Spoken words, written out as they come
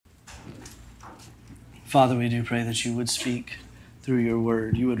Father, we do pray that you would speak through your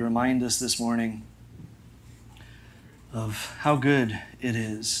word. You would remind us this morning of how good it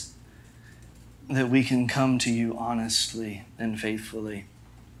is that we can come to you honestly and faithfully.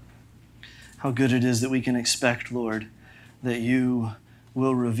 How good it is that we can expect, Lord, that you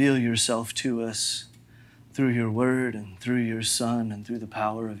will reveal yourself to us through your word and through your Son and through the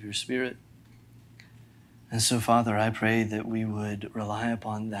power of your Spirit. And so, Father, I pray that we would rely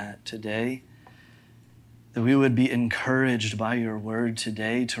upon that today, that we would be encouraged by your word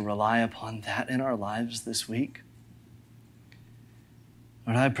today to rely upon that in our lives this week.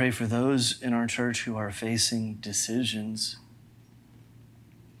 Lord, I pray for those in our church who are facing decisions,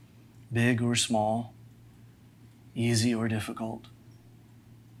 big or small, easy or difficult,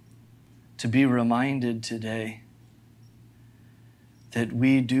 to be reminded today that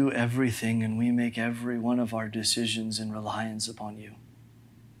we do everything and we make every one of our decisions in reliance upon you.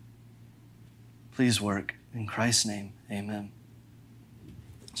 Please work. In Christ's name, amen.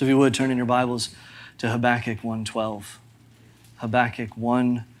 So if you would, turn in your Bibles to Habakkuk 1:12. Habakkuk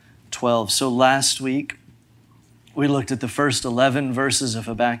 1:12. So last week, we looked at the first 11 verses of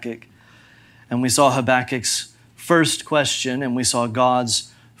Habakkuk, and we saw Habakkuk's first question, and we saw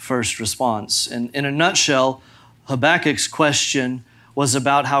God's first response. And in a nutshell, Habakkuk's question was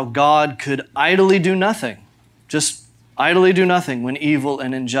about how God could idly do nothing, just idly do nothing when evil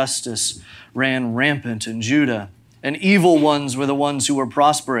and injustice ran rampant in Judah, and evil ones were the ones who were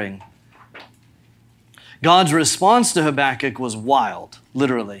prospering. God's response to Habakkuk was wild,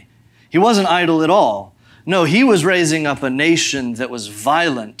 literally. He wasn't idle at all. No, he was raising up a nation that was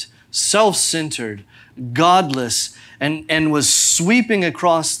violent, self-centered, godless, and was sweeping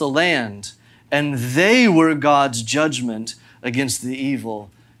across the land. And they were God's judgment against the evil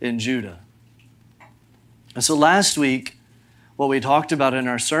in Judah. And so last week, what we talked about in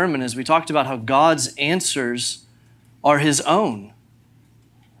our sermon is we talked about how God's answers are his own.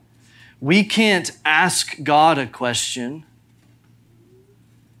 We can't ask God a question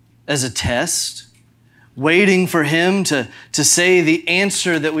as a test, waiting for him to say the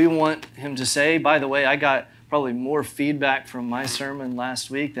answer that we want him to say. By the way, I got probably more feedback from my sermon last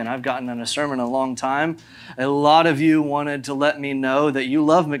week than I've gotten on a sermon in a long time. A lot of you wanted to let me know that you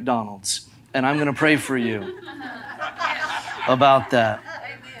love McDonald's, and I'm going to pray for you about that.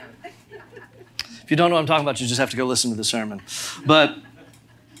 If you don't know what I'm talking about, you just have to go listen to the sermon. But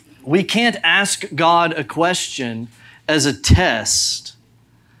we can't ask God a question as a test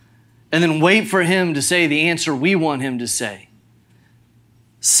and then wait for him to say the answer we want him to say.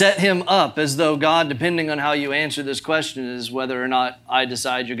 Set him up as though God, depending on how you answer this question, is whether or not I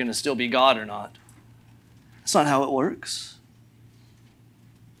decide you're going to still be God or not. That's not how it works.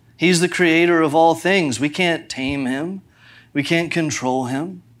 He's the creator of all things. We can't tame him. We can't control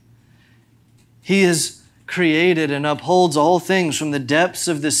him. He has created and upholds all things from the depths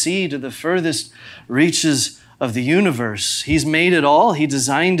of the sea to the furthest reaches of the universe. He's made it all. He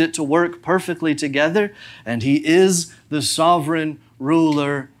designed it to work perfectly together, and he is the sovereign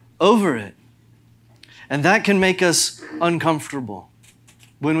ruler over it. And that can make us uncomfortable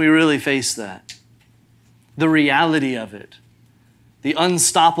when we really face that. The reality of it. The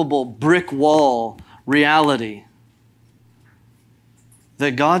unstoppable brick wall reality.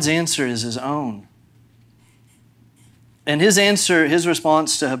 That God's answer is his own. And his answer, his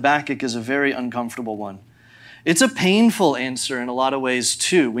response to Habakkuk is a very uncomfortable one. It's a painful answer in a lot of ways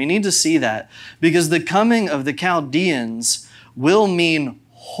too. We need to see that because the coming of the Chaldeans will mean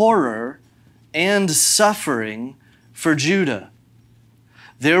horror and suffering for Judah.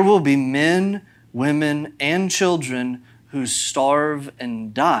 There will be men, women, and children who starve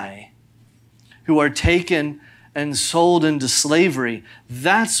and die, who are taken and sold into slavery.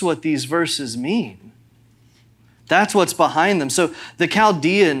 That's what these verses mean. That's what's behind them. So the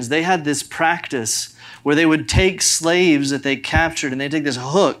Chaldeans, they had this practice where they would take slaves that they captured and they'd take this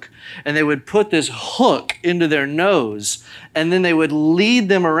hook and they would put this hook into their nose and then they would lead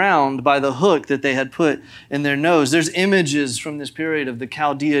them around by the hook that they had put in their nose. There's images from this period of the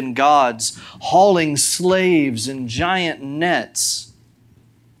Chaldean gods hauling slaves in giant nets.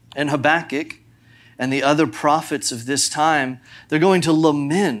 And Habakkuk and the other prophets of this time, they're going to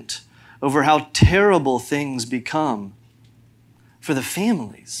lament over how terrible things become for the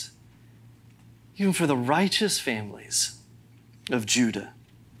families, even for the righteous families of Judah.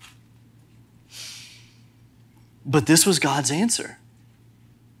 But this was God's answer.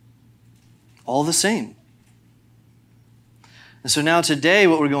 All the same. And so now today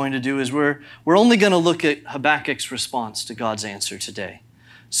what we're going to do is we're only going to look at Habakkuk's response to God's answer today.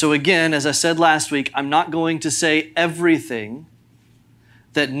 So again, as I said last week, I'm not going to say everything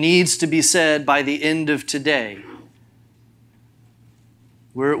that needs to be said by the end of today.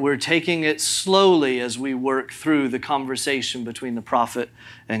 We're taking it slowly as we work through the conversation between the prophet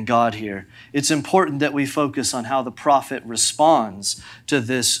and God here. It's important that we focus on how the prophet responds to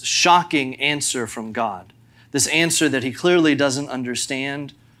this shocking answer from God, this answer that he clearly doesn't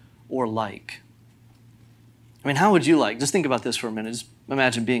understand or like. I mean, how would you like, just think about this for a minute, just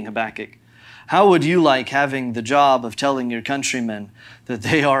imagine being Habakkuk. How would you like having the job of telling your countrymen that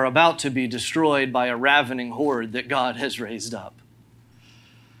they are about to be destroyed by a ravening horde that God has raised up?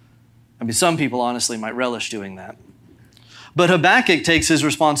 I mean, some people honestly might relish doing that. But Habakkuk takes his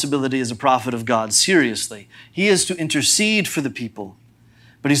responsibility as a prophet of God seriously. He is to intercede for the people,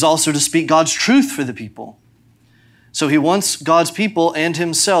 but he's also to speak God's truth for the people. So he wants God's people and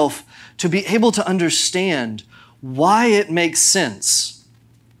himself to be able to understand why it makes sense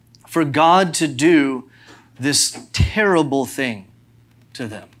for God to do this terrible thing to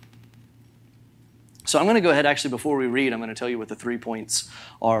them. So I'm going to go ahead, actually, before we read, I'm going to tell you what the 3 points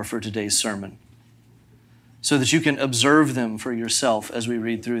are for today's sermon so that you can observe them for yourself as we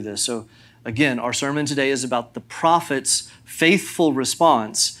read through this. So again, our sermon today is about the prophet's faithful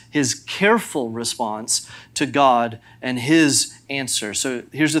response, his careful response to God and his answer. So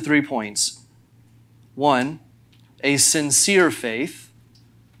here's the 3 points. 1, a sincere faith.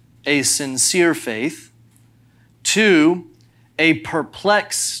 A sincere faith. 2, a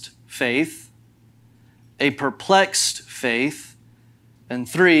perplexed faith. A perplexed faith. And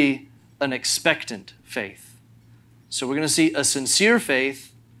 3, an expectant faith. So we're going to see a sincere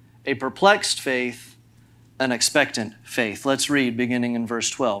faith, a perplexed faith, an expectant faith. Let's read beginning in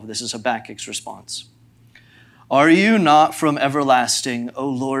verse 12. This is Habakkuk's response. Are you not from everlasting, O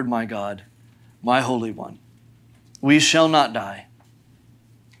Lord my God, my Holy One? We shall not die.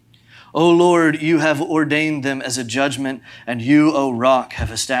 O Lord, you have ordained them as a judgment, and you, O rock, have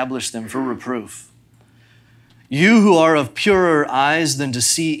established them for reproof. You who are of purer eyes than to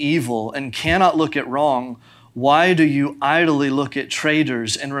see evil and cannot look at wrong, why do you idly look at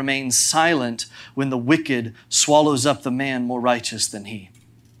traitors and remain silent when the wicked swallows up the man more righteous than he?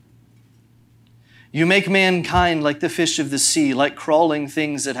 You make mankind like the fish of the sea, like crawling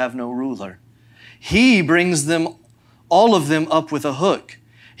things that have no ruler. He brings them, all of them, up with a hook.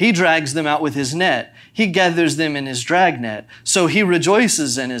 He drags them out with his net. He gathers them in his dragnet. So he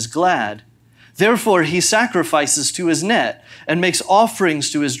rejoices and is glad. Therefore he sacrifices to his net and makes offerings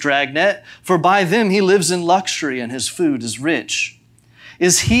to his dragnet, for by them he lives in luxury and his food is rich.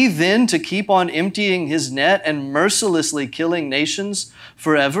 Is he then to keep on emptying his net and mercilessly killing nations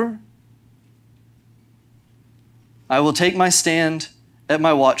forever? I will take my stand at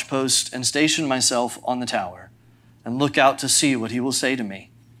my watchpost and station myself on the tower and look out to see what he will say to me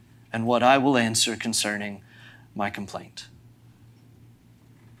and what I will answer concerning my complaint.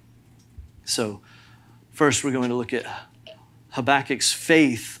 So first we're going to look at Habakkuk's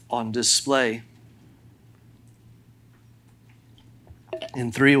faith on display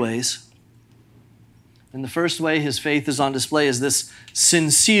in 3 ways. And the first way his faith is on display is this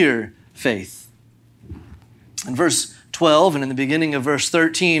sincere faith. In verse 12 and in the beginning of verse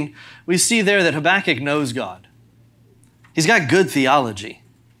 13, we see there that Habakkuk knows God. He's got good theology.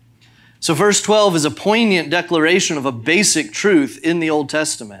 So verse 12 is a poignant declaration of a basic truth in the Old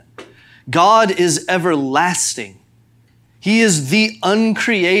Testament. God is everlasting. He is the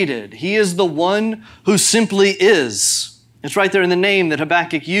uncreated. He is the one who simply is. It's right there in the name that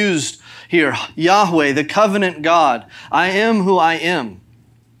Habakkuk used here, Yahweh, the covenant God. I am who I am.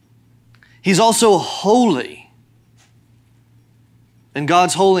 He's also holy. And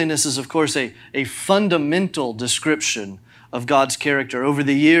God's holiness is, of course, a fundamental description of God's character. Over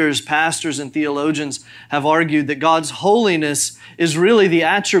the years, pastors and theologians have argued that God's holiness is really the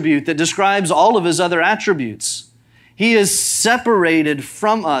attribute that describes all of his other attributes. He is separated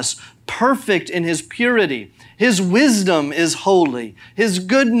from us, perfect in his purity. His wisdom is holy. His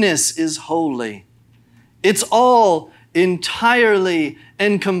goodness is holy. It's all entirely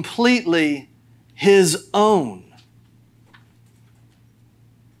and completely his own.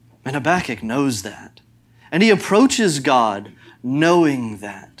 And Habakkuk knows that. And he approaches God knowing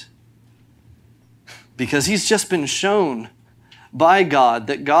that. Because he's just been shown by God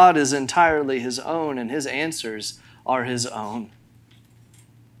that God is entirely his own and his answers are his own.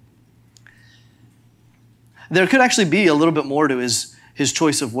 There could actually be a little bit more to his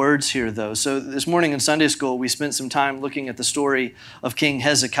choice of words here, though. So this morning in Sunday school, we spent some time looking at the story of King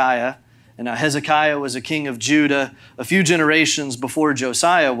Hezekiah. And now Hezekiah was a king of Judah a few generations before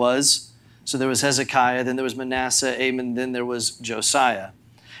Josiah was. So there was Hezekiah, then there was Manasseh, Amon, then there was Josiah.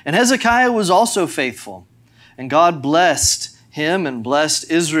 And Hezekiah was also faithful. And God blessed him and blessed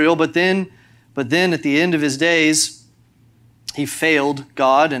Israel. But then at the end of his days, he failed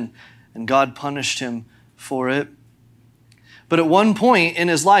God, and God punished him for it. But at one point in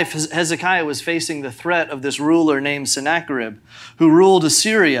his life, Hezekiah was facing the threat of this ruler named Sennacherib, who ruled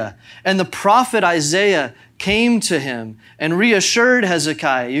Assyria. And the prophet Isaiah came to him and reassured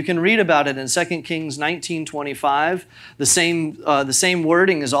Hezekiah. You can read about it in 2 Kings 19:25. The same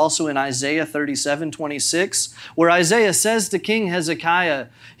wording is also in Isaiah 37:26, where Isaiah says to King Hezekiah,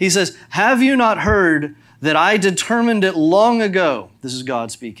 he says, "Have you not heard that I determined it long ago?" This is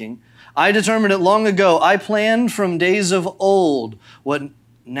God speaking. "I determined it long ago. I planned from days of old what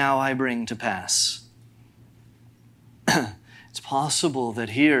now I bring to pass." It's possible that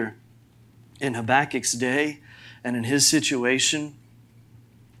here in Habakkuk's day and in his situation,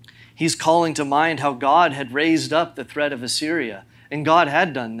 he's calling to mind how God had raised up the threat of Assyria, and God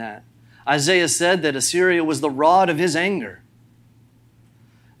had done that. Isaiah said that Assyria was the rod of his anger.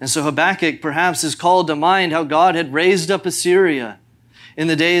 And so Habakkuk perhaps is called to mind how God had raised up Assyria in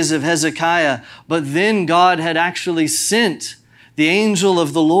the days of Hezekiah, but then God had actually sent the angel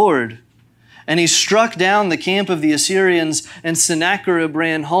of the Lord, and he struck down the camp of the Assyrians, and Sennacherib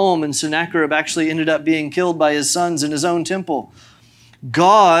ran home, and Sennacherib actually ended up being killed by his sons in his own temple.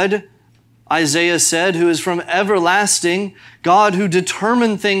 God, Isaiah said, who is from everlasting, God who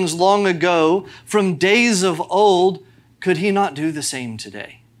determined things long ago, from days of old, could he not do the same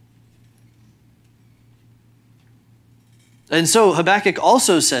today? And so Habakkuk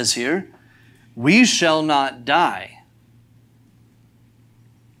also says here, we shall not die.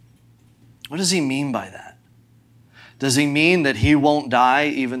 What does he mean by that? Does he mean that he won't die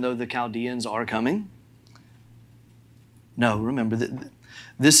even though the Chaldeans are coming? No, remember,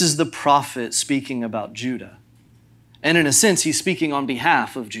 this is the prophet speaking about Judah. And in a sense, he's speaking on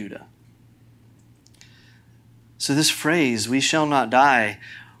behalf of Judah. So this phrase, we shall not die,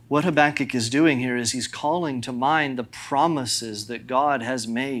 what Habakkuk is doing here is he's calling to mind the promises that God has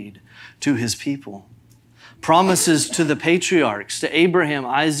made to his people. Promises to the patriarchs, to Abraham,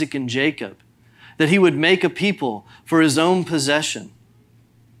 Isaac, and Jacob, that he would make a people for his own possession,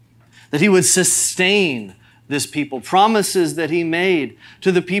 that he would sustain this people. Promises that he made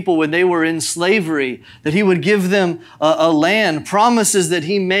to the people when they were in slavery, that he would give them a land. Promises that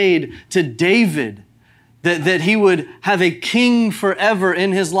he made to David, that he would have a king forever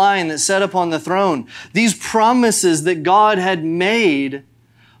in his line that sat upon the throne. These promises that God had made,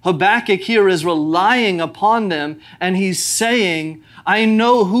 Habakkuk here is relying upon them, and he's saying, I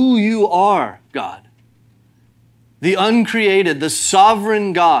know who you are, God. The uncreated, the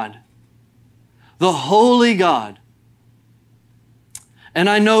sovereign God, the holy God. And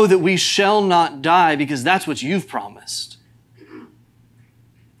I know that we shall not die because that's what you've promised.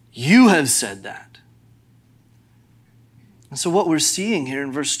 You have said that. And so what we're seeing here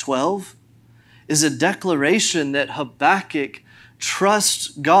in verse 12 is a declaration that Habakkuk trusts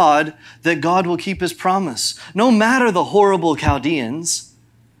God, that God will keep his promise. No matter the horrible Chaldeans,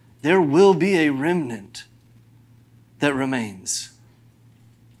 there will be a remnant that remains.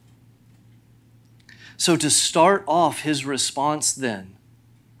 So to start off his response then,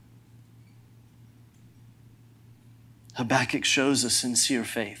 Habakkuk shows a sincere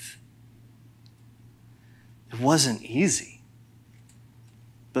faith. It wasn't easy.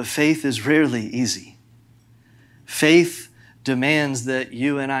 But faith is rarely easy. Faith demands that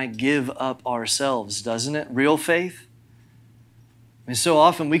you and I give up ourselves, doesn't it? Real faith. I mean, so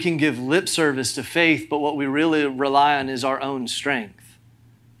often we can give lip service to faith, but what we really rely on is our own strength.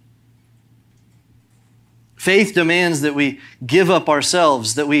 Faith demands that we give up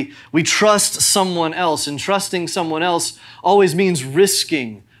ourselves, that we trust someone else, and trusting someone else always means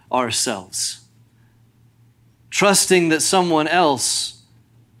risking ourselves. Trusting that someone else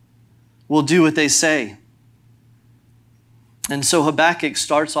will do what they say. And so Habakkuk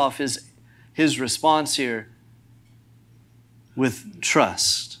starts off his response here with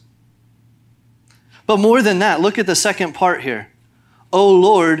trust. But more than that, look at the second part here. O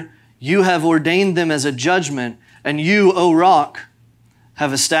Lord, you have ordained them as a judgment, and you, O rock,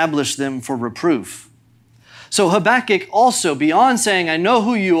 have established them for reproof. So Habakkuk also, beyond saying, I know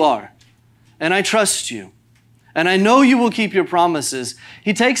who you are, and I trust you, and I know you will keep your promises,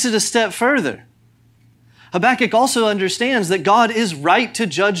 he takes it a step further. Habakkuk also understands that God is right to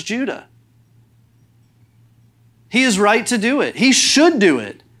judge Judah. He is right to do it. He should do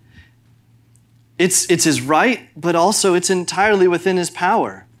it. It's his right, but also it's entirely within his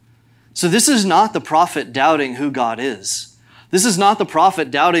power. So this is not the prophet doubting who God is. This is not the prophet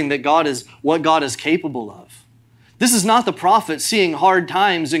doubting that God is what God is capable of. This is not the prophet seeing hard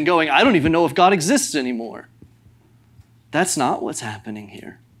times and going, I don't even know if God exists anymore. That's not what's happening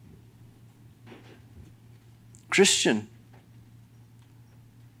here. Christian,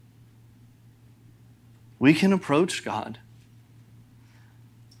 we can approach God.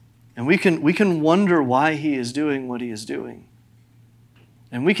 And we can wonder why he is doing what he is doing.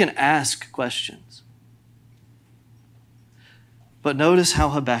 And we can ask questions. But notice how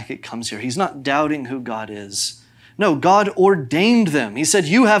Habakkuk comes here. He's not doubting who God is. No, God ordained them. He said,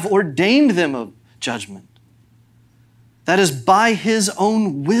 you have ordained them of judgment. That is by his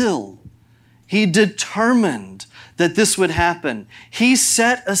own will. He determined that this would happen. He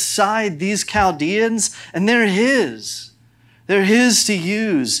set aside these Chaldeans, and they're his. They're his to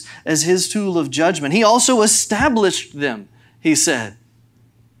use as his tool of judgment. He also established them, he said.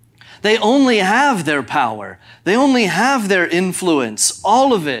 They only have their power. They only have their influence,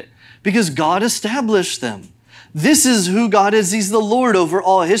 all of it, because God established them. This is who God is. He's the Lord over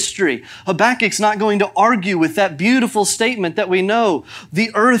all history. Habakkuk's not going to argue with that beautiful statement that we know.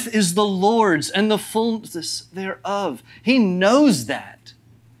 The earth is the Lord's and the fullness thereof. He knows that.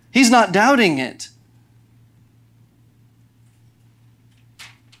 He's not doubting it.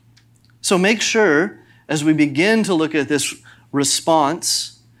 So make sure, as we begin to look at this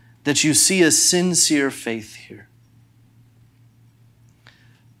response, that you see a sincere faith here.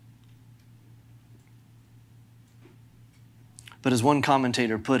 But as one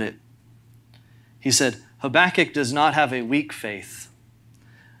commentator put it, he said, Habakkuk does not have a weak faith,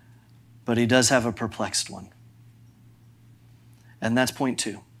 but he does have a perplexed one. And that's point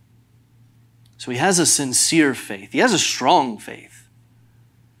 2. So he has a sincere faith. He has a strong faith,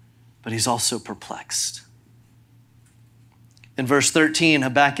 but he's also perplexed. In verse 13,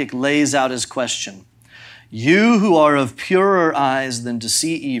 Habakkuk lays out his question. You who are of purer eyes than to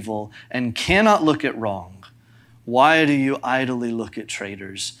see evil and cannot look at wrong, why do you idly look at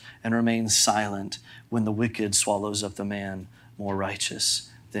traitors and remain silent when the wicked swallows up the man more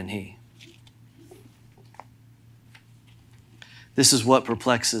righteous than he? This is what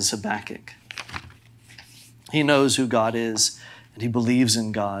perplexes Habakkuk. He knows who God is and he believes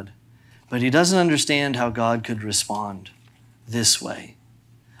in God, but he doesn't understand how God could respond this way.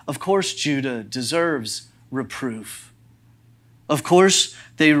 Of course, Judah deserves reproof. Of course,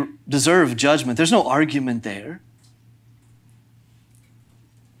 they deserve judgment. There's no argument there.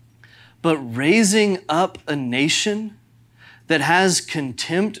 But raising up a nation that has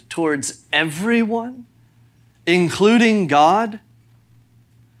contempt towards everyone, including God,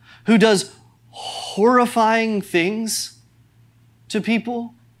 who does horrifying things to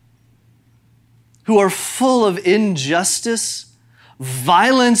people, who are full of injustice,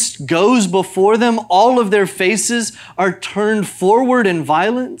 violence goes before them, all of their faces are turned forward in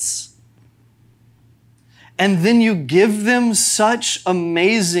violence. And then you give them such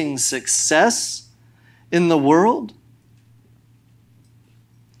amazing success in the world.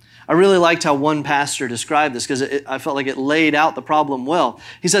 I really liked how one pastor described this because I felt like it laid out the problem well.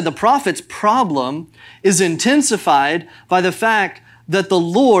 He said the prophet's problem is intensified by the fact that the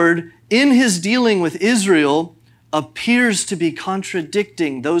Lord, in his dealing with Israel, appears to be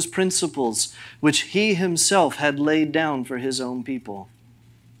contradicting those principles which he himself had laid down for his own people.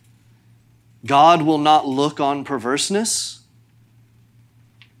 God will not look on perverseness,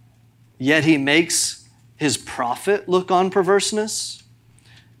 yet he makes his prophet look on perverseness,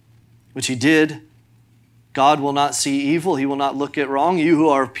 which he did. God will not see evil. He will not look at wrong. You who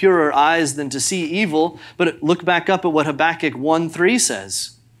are of purer eyes than to see evil. But look back up at what Habakkuk 1:3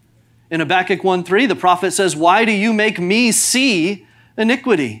 says. In Habakkuk 1:3, the prophet says, why do you make me see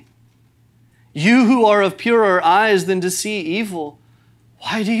iniquity? You who are of purer eyes than to see evil,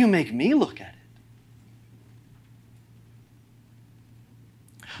 why do you make me look at it?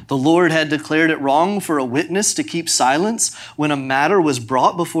 The Lord had declared it wrong for a witness to keep silence when a matter was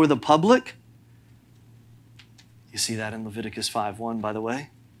brought before the public. You see that in Leviticus 5:1, by the way.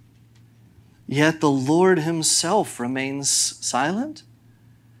 Yet the Lord himself remains silent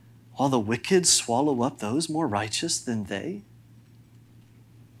while the wicked swallow up those more righteous than they.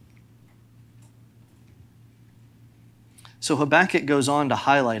 So Habakkuk goes on to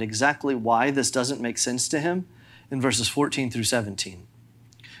highlight exactly why this doesn't make sense to him in verses 14 through 17.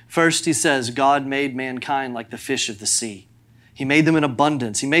 First, he says, God made mankind like the fish of the sea. He made them in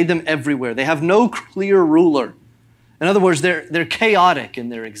abundance. He made them everywhere. They have no clear ruler. In other words, they're chaotic in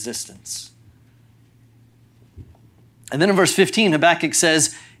their existence. And then in verse 15, Habakkuk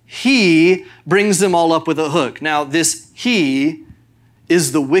says, he brings them all up with a hook. Now, this he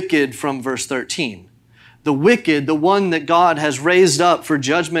is the wicked from verse 13. the wicked, the one that God has raised up for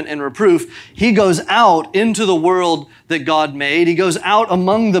judgment and reproof, he goes out into the world that God made. He goes out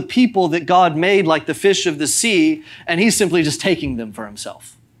among the people that God made, like the fish of the sea, and he's simply just taking them for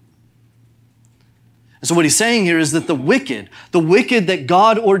himself. And so what he's saying here is that the wicked that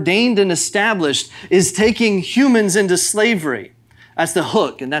God ordained and established, is taking humans into slavery. That's the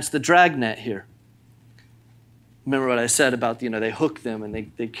hook, and that's the dragnet here. Remember what I said about, they hook them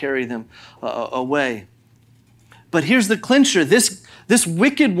and they carry them away. But here's the clincher. This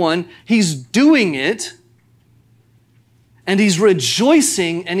wicked one, he's doing it, and he's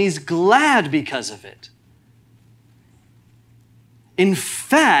rejoicing, and he's glad because of it. In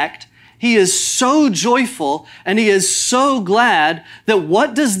fact, he is so joyful and he is so glad that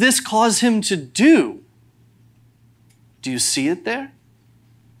what does this cause him to do? Do you see it there?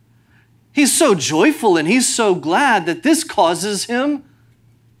 He's so joyful and he's so glad that this causes him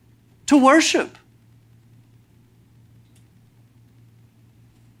to worship.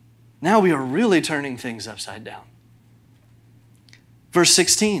 Now we are really turning things upside down. Verse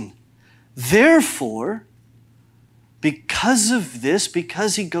 16, therefore, because of this,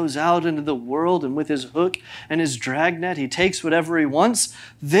 because he goes out into the world and with his hook and his dragnet, he takes whatever he wants,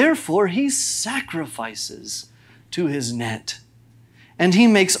 therefore he sacrifices to his net, and he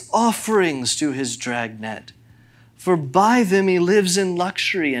makes offerings to his dragnet. For by them he lives in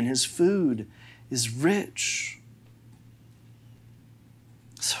luxury, and his food is rich.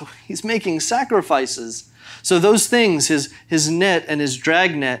 So he's making sacrifices. So those things, his net and his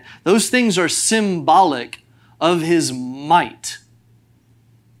dragnet, those things are symbolic of his might.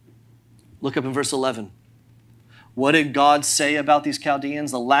 Look up in verse 11. What did God say about these Chaldeans?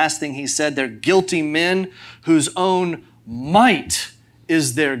 The last thing he said, they're guilty men whose own might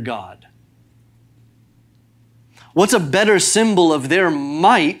is their God. What's a better symbol of their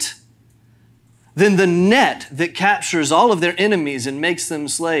might than the net that captures all of their enemies and makes them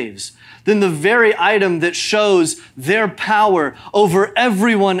slaves? Than the very item that shows their power over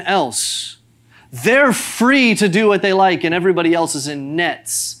everyone else? They're free to do what they like, and everybody else is in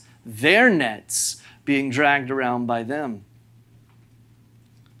nets, their nets being dragged around by them.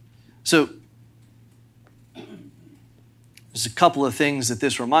 So, there's a couple of things that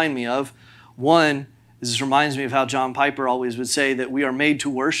this reminds me of. One is this reminds me of how John Piper always would say that we are made to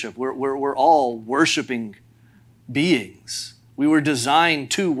worship. We're all worshiping beings. We were designed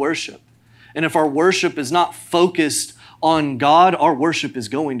to worship. And if our worship is not focused on God, our worship is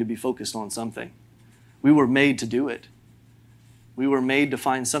going to be focused on something. We were made to do it. We were made to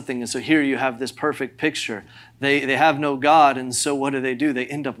find something. And so here you have this perfect picture. They have no God, and so what do? They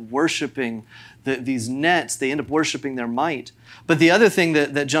end up worshiping these nets. They end up worshiping their might. But the other thing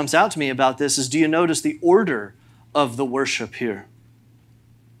that jumps out to me about this is, do you notice the order of the worship here?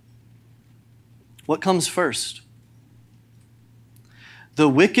 What comes first? The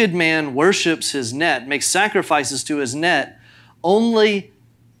wicked man worships his net, makes sacrifices to his net, only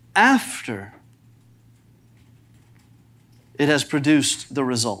after it has produced the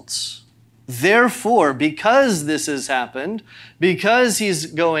results. Therefore, because this has happened, because he's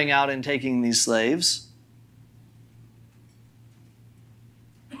going out and taking these slaves,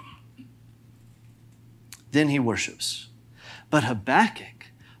 then he worships. But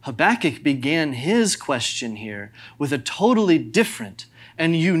Habakkuk began his question here with a totally different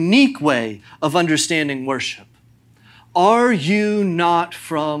and unique way of understanding worship. Are you not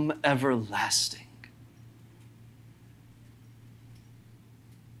from everlasting?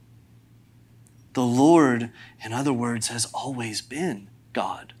 The Lord, in other words, has always been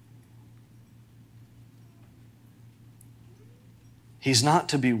God. He's not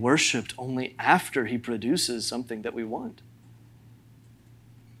to be worshiped only after he produces something that we want.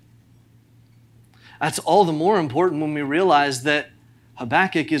 That's all the more important when we realize that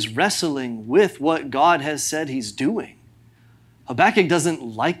Habakkuk is wrestling with what God has said he's doing. Habakkuk doesn't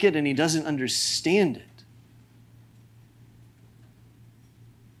like it and he doesn't understand it.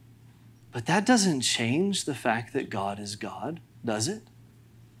 But that doesn't change the fact that God is God, does it?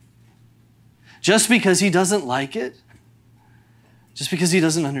 Just because he doesn't like it? Just because he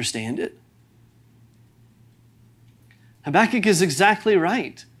doesn't understand it? Habakkuk is exactly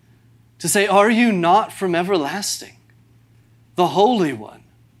right to say, are you not from everlasting, the Holy One?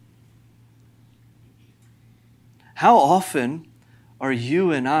 How often are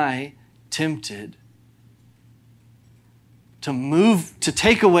you and I tempted to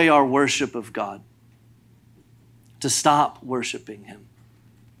take away our worship of God, to stop worshiping him,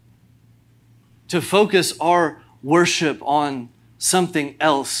 to focus our worship on something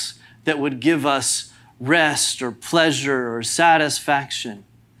else that would give us rest or pleasure or satisfaction?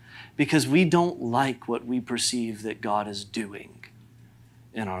 because we don't like what we perceive that God is doing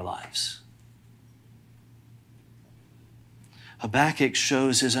in our lives. Habakkuk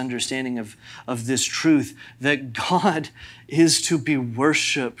shows his understanding of this truth that God is to be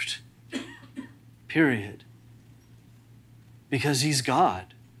worshiped, period. Because he's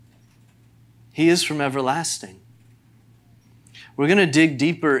God. He is from everlasting. We're going to dig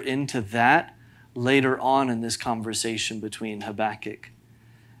deeper into that later on in this conversation between Habakkuk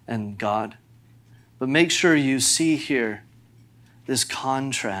and God. But make sure you see here this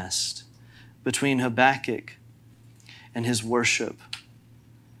contrast between Habakkuk and his worship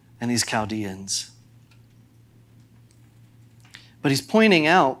and these Chaldeans. But he's pointing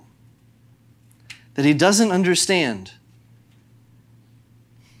out that he doesn't understand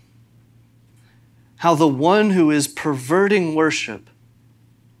how the one who is perverting worship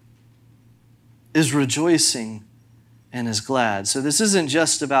is rejoicing and is glad. So this isn't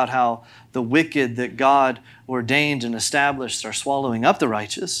just about how the wicked that God ordained and established are swallowing up the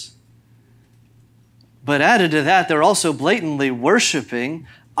righteous. But added to that, they're also blatantly worshiping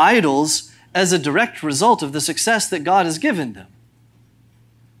idols as a direct result of the success that God has given them.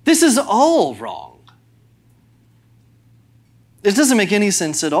 This is all wrong. It doesn't make any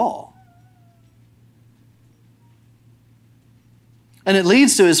sense at all. And it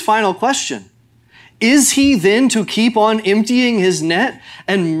leads to his final question. Is he then to keep on emptying his net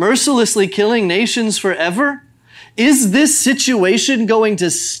and mercilessly killing nations forever? Is this situation going to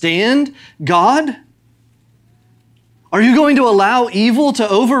stand, God? Are you going to allow evil to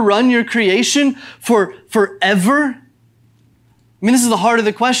overrun your creation for forever? I mean, this is the heart of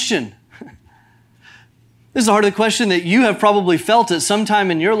the question. This is the heart of the question that you have probably felt at some time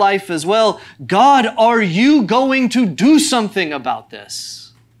in your life as well. God, are you going to do something about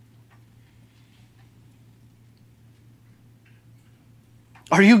this?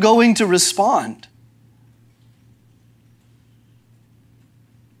 Are you going to respond?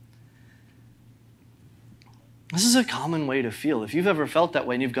 This is a common way to feel. If you've ever felt that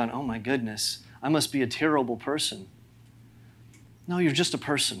way and you've gone, oh my goodness, I must be a terrible person. No, you're just a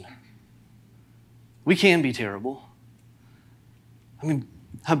person. We can be terrible. I mean,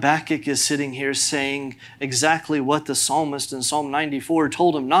 Habakkuk is sitting here saying exactly what the psalmist in Psalm 94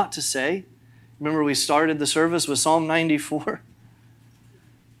 told him not to say. Remember we started the service with Psalm 94?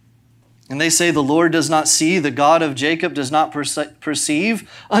 And they say, the Lord does not see, the God of Jacob does not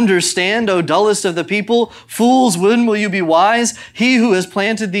perceive. Understand, O dullest of the people. Fools, when will you be wise? He who has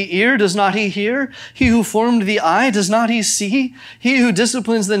planted the ear, does not he hear? He who formed the eye, does not he see? He who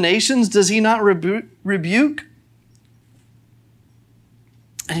disciplines the nations, does he not rebuke?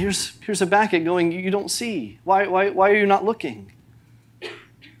 And here's Habakkuk going, you don't see. Why are you not looking?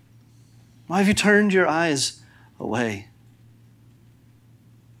 Why have you turned your eyes away?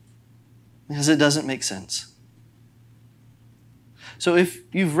 Because it doesn't make sense. So if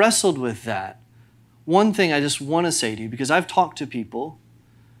you've wrestled with that, one thing I just want to say to you, because I've talked to people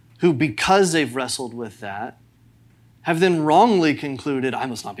who, because they've wrestled with that, have then wrongly concluded, I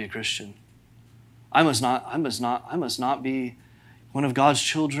must not be a Christian. I must not be one of God's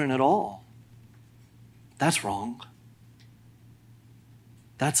children at all. That's wrong.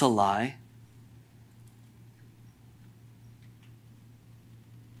 That's a lie.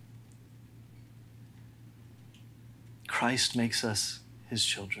 Christ makes us his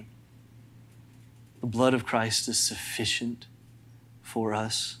children. The blood of Christ is sufficient for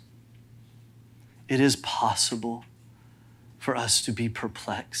us. It is possible for us to be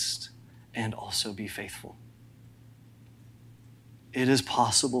perplexed and also be faithful. It is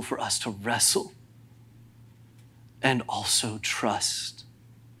possible for us to wrestle and also trust.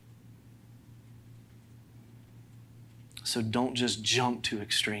 So don't just jump to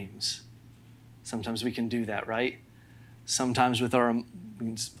extremes. Sometimes we can do that, right? Sometimes with our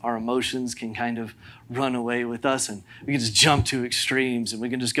emotions can kind of run away with us, and we can just jump to extremes, and we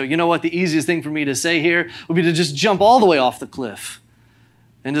can just go, you know what, the easiest thing for me to say here would be to just jump all the way off the cliff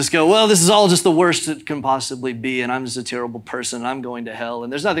and just go, well, this is all just the worst it can possibly be, and I'm just a terrible person, and I'm going to hell,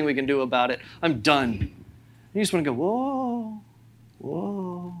 and there's nothing we can do about it. I'm done. And you just want to go, whoa,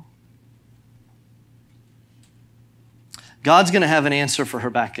 whoa. God's going to have an answer for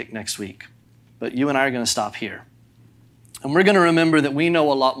Habakkuk next week, but you and I are going to stop here. And we're going to remember that we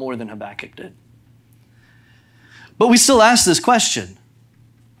know a lot more than Habakkuk did. But we still ask this question.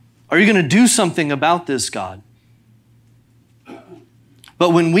 Are you going to do something about this, God? But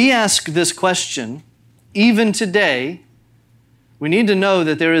when we ask this question, even today, we need to know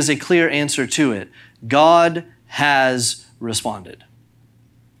that there is a clear answer to it. God has responded.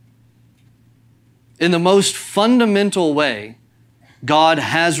 In the most fundamental way, God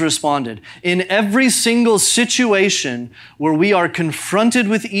has responded. In every single situation where we are confronted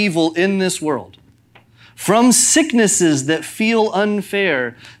with evil in this world, from sicknesses that feel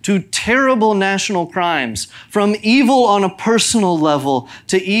unfair to terrible national crimes, from evil on a personal level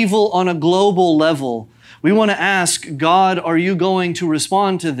to evil on a global level, we want to ask, God, are you going to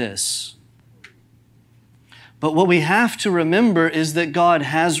respond to this? But what we have to remember is that God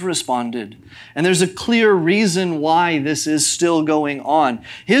has responded. And there's a clear reason why this is still going on.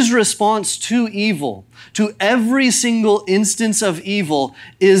 His response to evil, to every single instance of evil,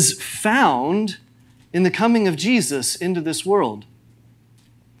 is found in the coming of Jesus into this world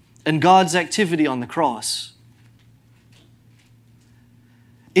and God's activity on the cross.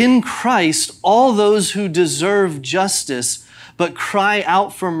 In Christ, all those who deserve justice but cry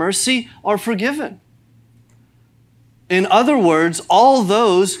out for mercy are forgiven. In other words, all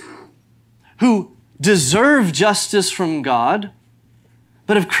those who deserve justice from God,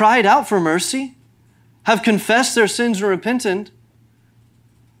 but have cried out for mercy, have confessed their sins and repented,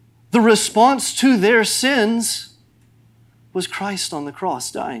 the response to their sins was Christ on the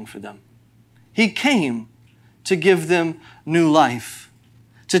cross dying for them. He came to give them new life,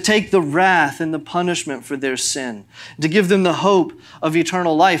 to take the wrath and the punishment for their sin, to give them the hope of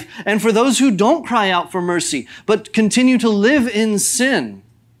eternal life. And for those who don't cry out for mercy, but continue to live in sin,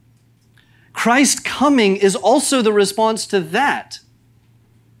 Christ's coming is also the response to that.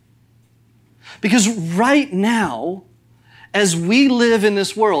 Because right now, as we live in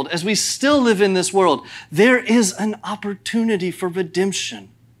this world, as we still live in this world, there is an opportunity for redemption.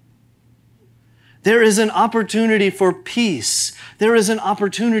 There is an opportunity for peace. There is an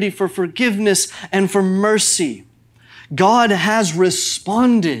opportunity for forgiveness and for mercy. God has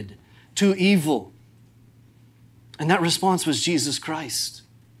responded to evil. And that response was Jesus Christ.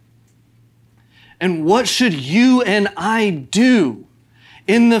 And what should you and I do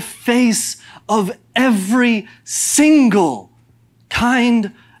in the face of every single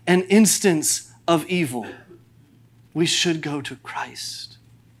kind and instance of evil? We should go to Christ.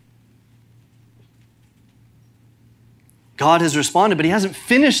 God has responded, but he hasn't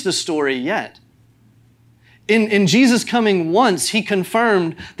finished the story yet. In Jesus coming once, he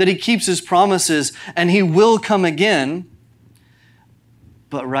confirmed that he keeps his promises and he will come again.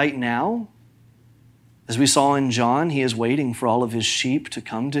 But right now, as we saw in John, he is waiting for all of his sheep to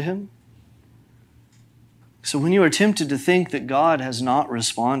come to him. So when you are tempted to think that God has not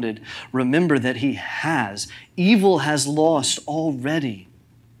responded, remember that he has. Evil has lost already.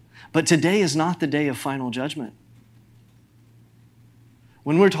 But today is not the day of final judgment.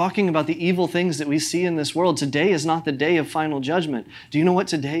 When we're talking about the evil things that we see in this world, today is not the day of final judgment. Do you know what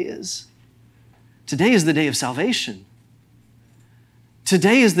today is? Today is the day of salvation.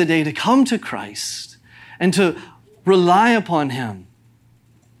 Today is the day to come to Christ and to rely upon him.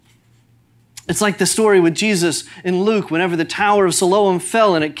 It's like the story with Jesus in Luke, whenever the Tower of Siloam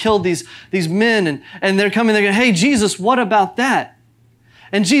fell and it killed these men, and they're coming, they're going, hey, Jesus, what about that?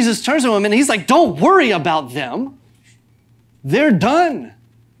 And Jesus turns to him and he's like, don't worry about them. They're done.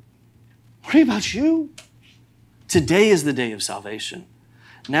 Worry about you. Today is the day of salvation.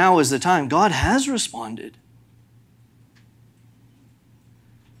 Now is the time. God has responded.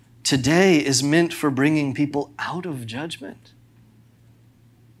 Today is meant for bringing people out of judgment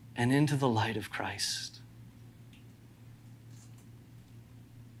and into the light of Christ.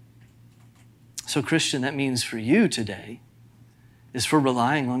 So, Christian, that means for you today is for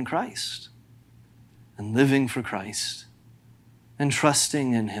relying on Christ and living for Christ and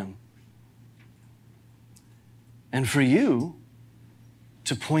trusting in him. And for you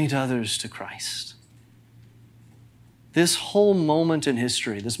to point others to Christ. This whole moment in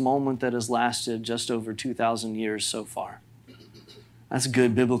history, this moment that has lasted just over 2,000 years so far. That's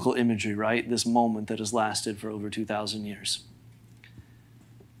good biblical imagery, right? This moment that has lasted for over 2,000 years.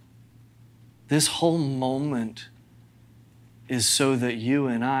 This whole moment is so that you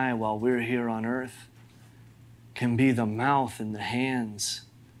and I, while we're here on earth, can be the mouth and the hands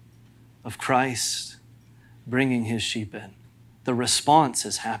of Christ bringing his sheep in. The response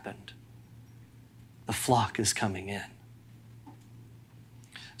has happened. The flock is coming in.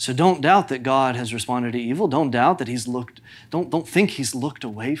 So don't doubt that God has responded to evil. Don't doubt that don't think he's looked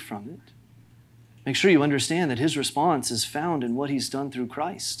away from it. Make sure you understand that his response is found in what he's done through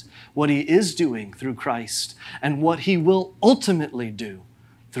Christ, what he is doing through Christ, and what he will ultimately do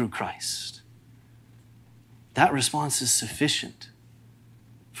through Christ. That response is sufficient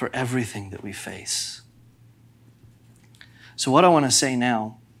for everything that we face. So what I want to say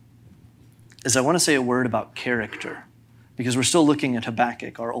now is I want to say a word about character, because we're still looking at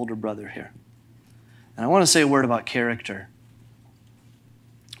Habakkuk, our older brother here. And I want to say a word about character.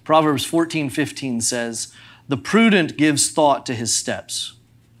 Proverbs 14:15 says, "The prudent gives thought to his steps."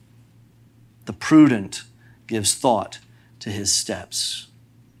 The prudent gives thought to his steps.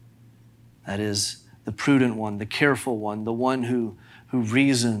 That is the prudent one, the careful one, the one who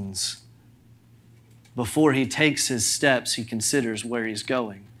reasons. Before he takes his steps, he considers where he's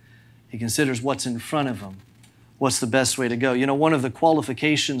going. He considers what's in front of him. What's the best way to go? You know, one of the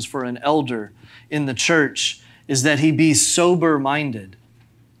qualifications for an elder in the church is that he be sober-minded.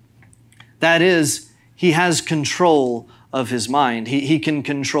 That is, he has control of his mind. He can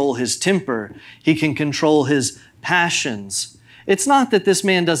control his temper. He can control his passions. It's not that this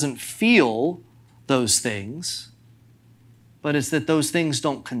man doesn't feel those things, but it's that those things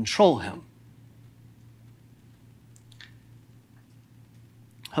don't control him.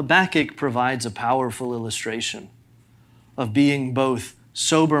 Habakkuk provides a powerful illustration of being both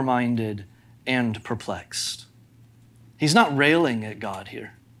sober-minded and perplexed. He's not railing at God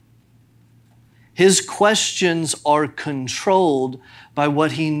here. His questions are controlled by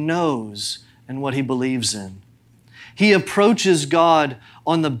what he knows and what he believes in. He approaches God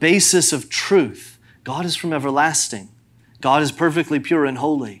on the basis of truth. God is from everlasting. God is perfectly pure and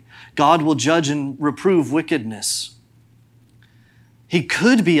holy. God will judge and reprove wickedness. He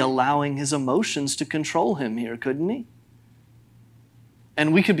could be allowing his emotions to control him here, couldn't he?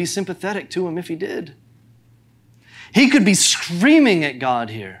 And we could be sympathetic to him if he did. He could be screaming at God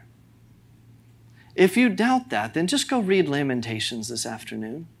here. If you doubt that, then just go read Lamentations this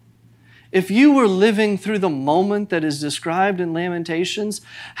afternoon. If you were living through the moment that is described in Lamentations,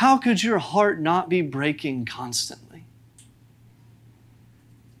 how could your heart not be breaking constantly?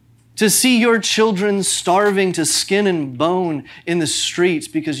 To see your children starving to skin and bone in the streets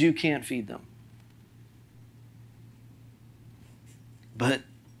because you can't feed them. But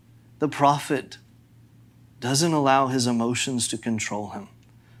the prophet doesn't allow his emotions to control him.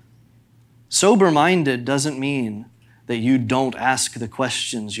 Sober-minded doesn't mean that you don't ask the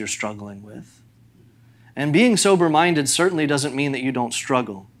questions you're struggling with. And being sober-minded certainly doesn't mean that you don't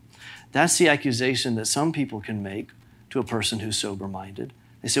struggle. That's the accusation that some people can make to a person who's sober-minded.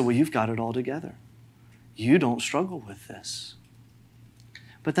 They say, well, you've got it all together. You don't struggle with this.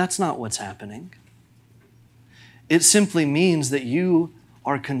 But that's not what's happening. It simply means that you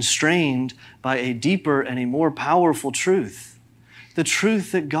are constrained by a deeper and a more powerful truth. The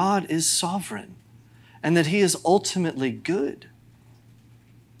truth that God is sovereign and that He is ultimately good.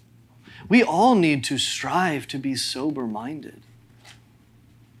 We all need to strive to be sober-minded.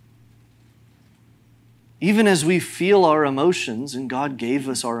 Even as we feel our emotions, and God gave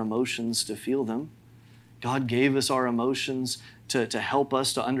us our emotions to feel them, God gave us our emotions to help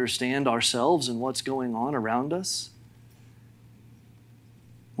us to understand ourselves and what's going on around us.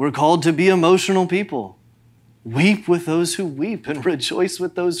 We're called to be emotional people. Weep with those who weep and rejoice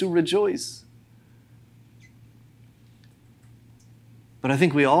with those who rejoice. But I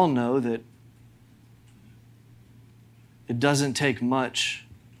think we all know that it doesn't take much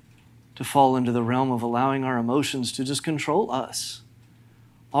to fall into the realm of allowing our emotions to just control us,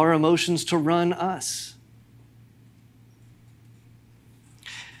 our emotions to run us.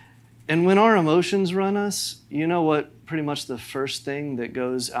 And when our emotions run us, you know what pretty much the first thing that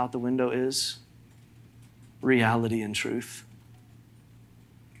goes out the window is? Reality and truth.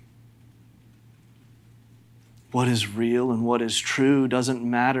 What is real and what is true doesn't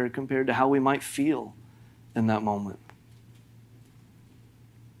matter compared to how we might feel in that moment.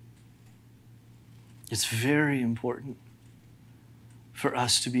 It's very important for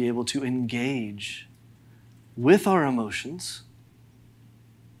us to be able to engage with our emotions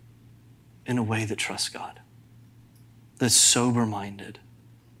in a way that trusts God, that's sober-minded.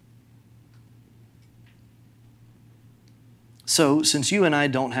 So, since you and I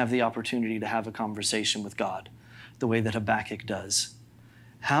don't have the opportunity to have a conversation with God the way that Habakkuk does,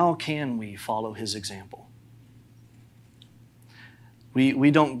 how can we follow his example?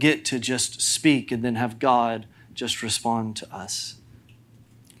 We don't get to just speak and then have God just respond to us.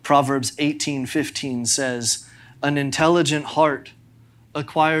 Proverbs 18:15 says, "An intelligent heart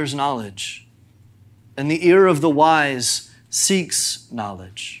acquires knowledge, and the ear of the wise seeks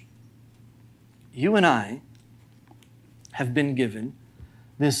knowledge." You and I have been given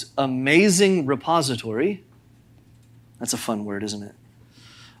this amazing repository, that's a fun word, isn't it,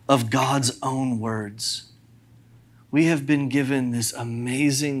 of God's own words. We have been given this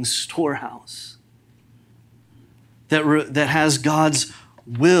amazing storehouse that has God's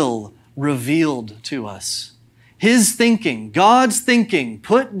will revealed to us. His thinking, God's thinking,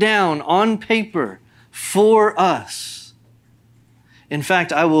 put down on paper for us. In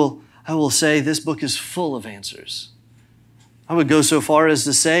fact, I will say this book is full of answers. I would go so far as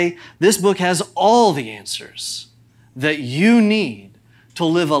to say this book has all the answers that you need to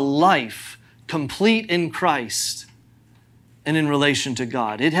live a life complete in Christ and in relation to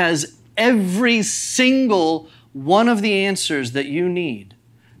God. It has every single one of the answers that you need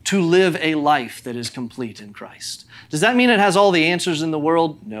to live a life that is complete in Christ. Does that mean it has all the answers in the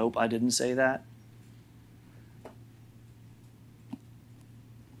world? Nope, I didn't say that.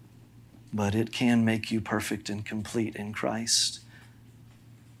 But it can make you perfect and complete in Christ.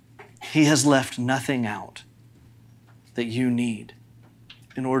 He has left nothing out that you need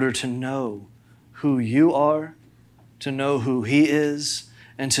in order to know who you are, to know who He is,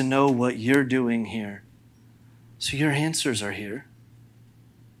 and to know what you're doing here. So your answers are here.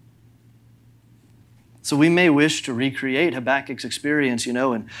 So we may wish to recreate Habakkuk's experience,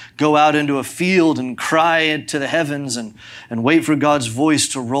 and go out into a field and cry to the heavens and wait for God's voice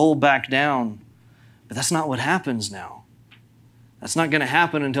to roll back down. But that's not what happens now. That's not going to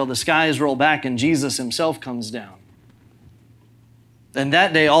happen until the skies roll back and Jesus Himself comes down. And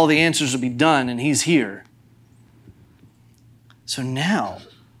that day, all the answers will be done and He's here. So now,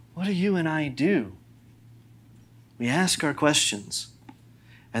 what do you and I do? We ask our questions,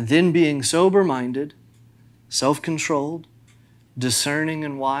 and then being sober-minded, self-controlled, discerning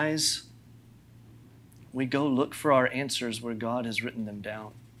and wise, we go look for our answers where God has written them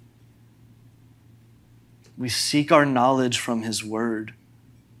down. We seek our knowledge from His Word.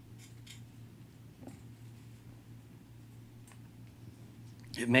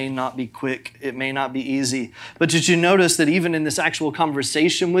 It may not be quick, it may not be easy, but did you notice that even in this actual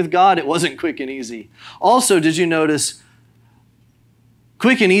conversation with God, it wasn't quick and easy? Also, did you notice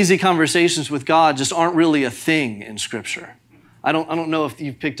quick and easy conversations with God just aren't really a thing in Scripture? I don't know if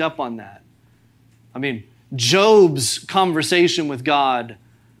you've picked up on that. I mean, Job's conversation with God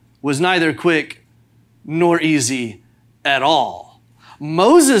was neither quick nor easy at all.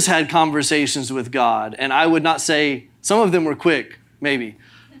 Moses had conversations with God, and I would not say some of them were quick, maybe,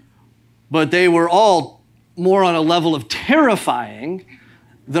 but they were all more on a level of terrifying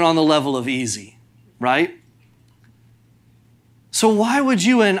than on the level of easy, right? So why would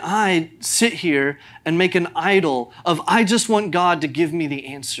you and I sit here and make an idol of, I just want God to give me the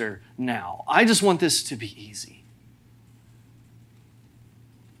answer now. I just want this to be easy.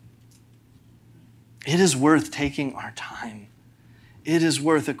 It is worth taking our time. It is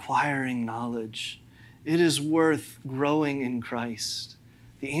worth acquiring knowledge. It is worth growing in Christ.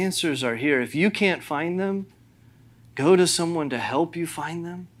 The answers are here. If you can't find them, go to someone to help you find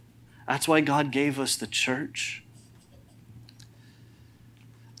them. That's why God gave us the church.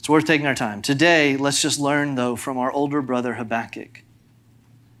 It's worth taking our time. Today, let's just learn, though, from our older brother Habakkuk.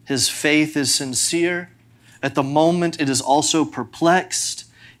 His faith is sincere. At the moment, it is also perplexed.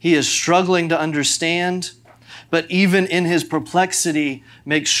 He is struggling to understand. But even in his perplexity,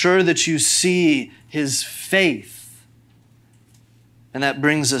 make sure that you see his faith. And that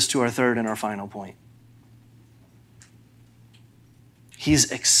brings us to our third and our final point. He's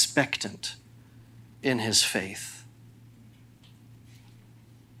expectant in his faith.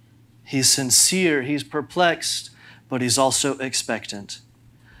 He's sincere, he's perplexed, but he's also expectant.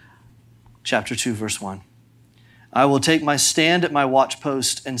 Chapter 2, verse 1. I will take my stand at my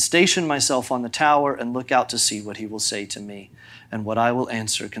watchpost and station myself on the tower and look out to see what he will say to me and what I will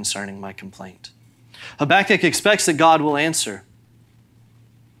answer concerning my complaint. Habakkuk expects that God will answer.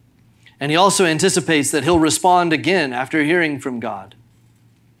 And he also anticipates that he'll respond again after hearing from God.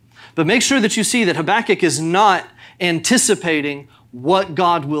 But make sure that you see that Habakkuk is not anticipating what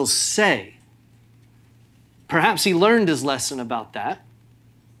God will say. Perhaps he learned his lesson about that.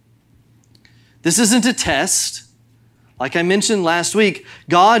 This isn't a test. Like I mentioned last week,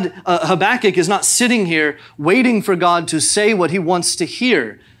 Habakkuk is not sitting here waiting for God to say what he wants to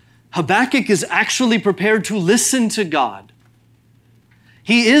hear. Habakkuk is actually prepared to listen to God.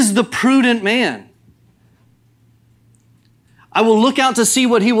 He is the prudent man. I will look out to see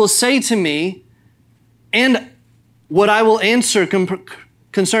what he will say to me and what I will answer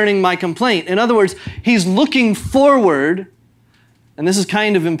concerning my complaint. In other words, he's looking forward, and this is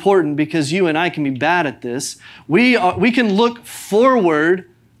kind of important because you and I can be bad at this. We can look forward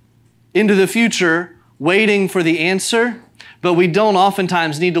into the future waiting for the answer, but we don't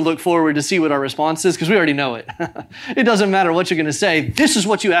oftentimes need to look forward to see what our response is because we already know it. It doesn't matter what you're going to say. This is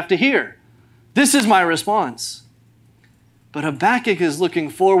what you have to hear. This is my response. But Habakkuk is looking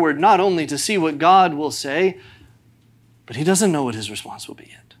forward not only to see what God will say, but he doesn't know what his response will be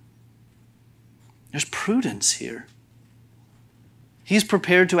yet. There's prudence here. He's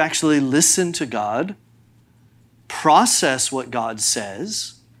prepared to actually listen to God, process what God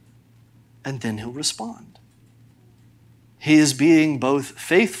says, and then he'll respond. He is being both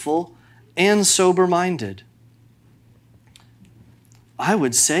faithful and sober-minded. I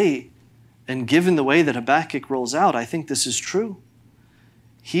would say, and given the way that Habakkuk rolls out, I think this is true.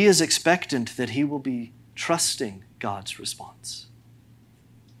 He is expectant that he will be trusting God's response,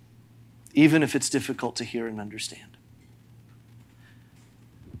 even if it's difficult to hear and understand.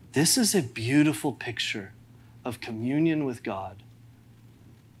 This is a beautiful picture of communion with God,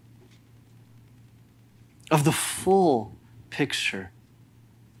 of the full picture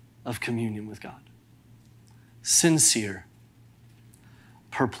of communion with God. Sincere,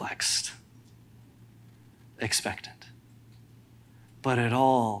 perplexed, expectant. But it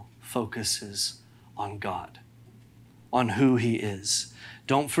all focuses on God, on who he is.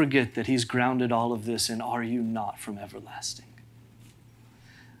 Don't forget that he's grounded all of this in "Are you not from everlasting?"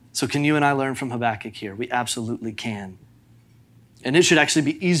 So can you and I learn from Habakkuk here? We absolutely can. And it should actually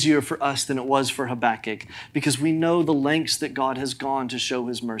be easier for us than it was for Habakkuk, because we know the lengths that God has gone to show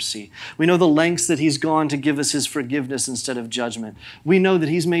his mercy. We know the lengths that he's gone to give us his forgiveness instead of judgment. We know that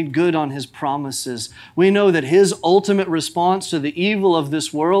he's made good on his promises. We know that his ultimate response to the evil of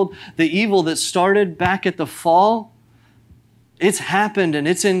this world, the evil that started back at the fall, it's happened and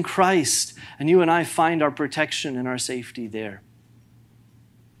it's in Christ. And you and I find our protection and our safety there.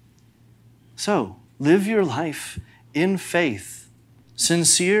 So, live your life in faith.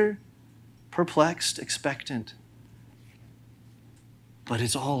 Sincere, perplexed, expectant. But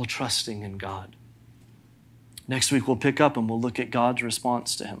it's all trusting in God. Next week we'll pick up and we'll look at God's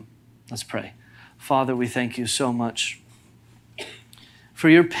response to him. Let's pray. Father, we thank you so much for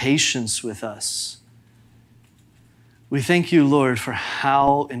your patience with us. We thank you, Lord, for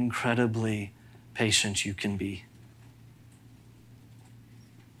how incredibly patient you can be.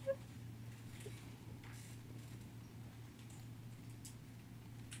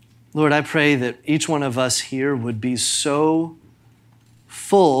 Lord, I pray that each one of us here would be so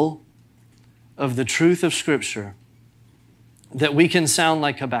full of the truth of Scripture that we can sound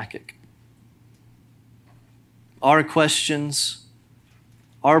like Habakkuk. Our questions,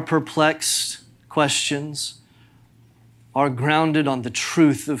 our perplexed questions, are grounded on the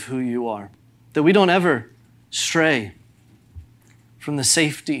truth of who you are. That we don't ever stray from the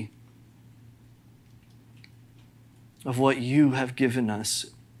safety of what you have given us.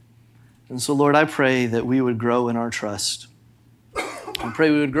 And so, Lord, I pray that we would grow in our trust. I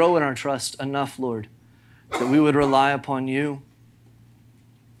pray we would grow in our trust enough, Lord, that we would rely upon you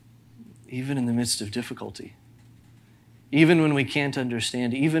even in the midst of difficulty, even when we can't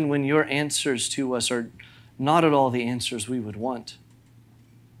understand, even when your answers to us are not at all the answers we would want.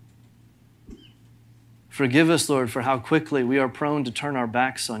 Forgive us, Lord, for how quickly we are prone to turn our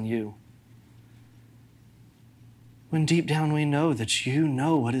backs on you, when deep down we know that you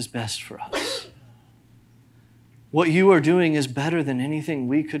know what is best for us. What you are doing is better than anything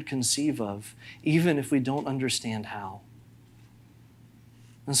we could conceive of, even if we don't understand how.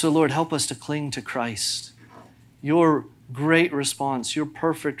 And so, Lord, help us to cling to Christ, your great response, your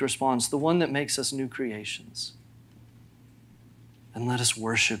perfect response, the one that makes us new creations. And let us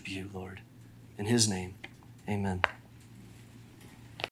worship you, Lord. In his name, amen.